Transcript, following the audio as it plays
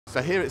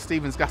So here at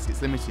Stevens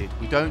Gaskets Limited,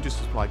 we don't just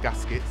supply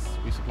gaskets,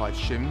 we supply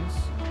shims,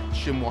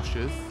 shim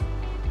washers,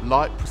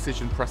 light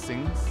precision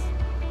pressings,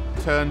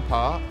 turn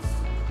parts,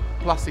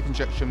 plastic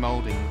injection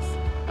mouldings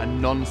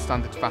and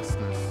non-standard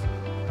fasteners.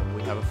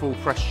 We have a full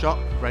press shop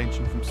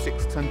ranging from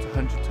 6 ton to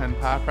 100 ton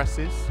power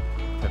presses.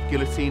 We have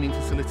guillotining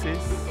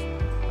facilities,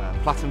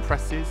 platen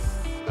presses,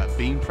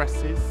 beam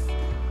presses,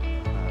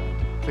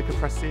 clicker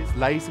presses,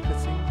 laser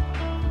cutting.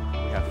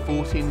 We have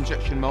 14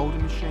 injection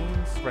moulding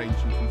machines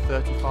ranging from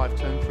 35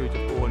 ton through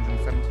to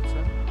 470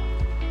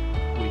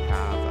 ton. We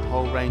have a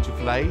whole range of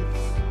lathes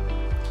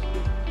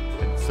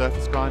and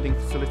surface grinding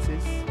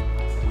facilities.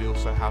 We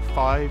also have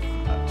 5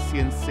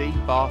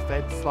 CNC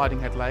bar-fed sliding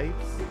head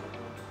lathes,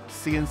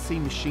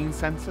 CNC machine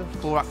centre,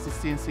 4-axis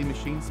CNC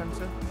machine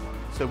centre.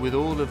 So with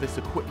all of this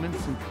equipment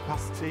and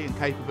capacity and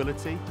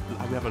capability,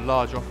 we have a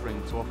large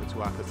offering to offer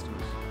to our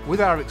customers.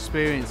 With our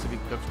experience of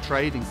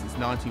trading since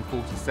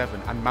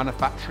 1947 and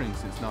manufacturing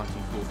since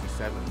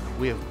 1947,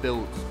 we have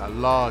built a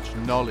large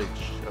knowledge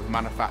of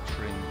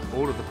manufacturing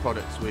all of the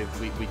products we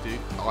do,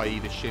 i.e.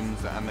 the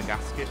shims and the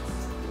gaskets,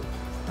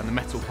 and the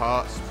metal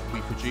parts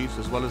we produce,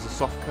 as well as the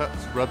soft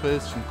cuts,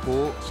 rubbers and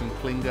corks and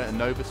Klinger and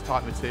Novus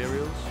type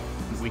materials.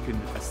 We can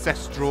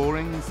assess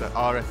drawings at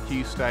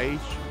RFQ stage.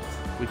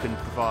 We can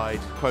provide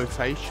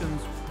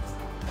quotations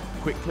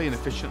quickly and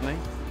efficiently.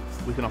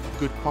 We can offer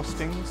good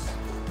costings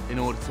in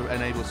order to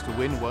enable us to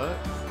win work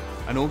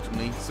and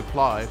ultimately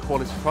supply a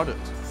quality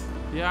product.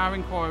 Yeah, our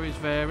inquiries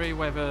vary,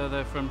 whether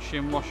they're from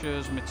shim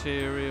washers,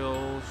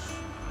 materials.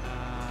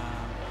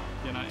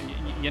 You know,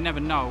 you never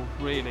know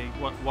really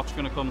what's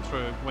going to come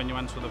through when you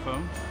answer the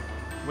phone.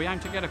 We aim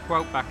to get a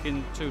quote back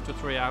in 2 to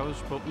 3 hours,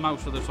 but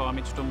most of the time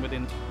it's done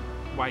within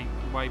way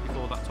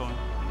before that time.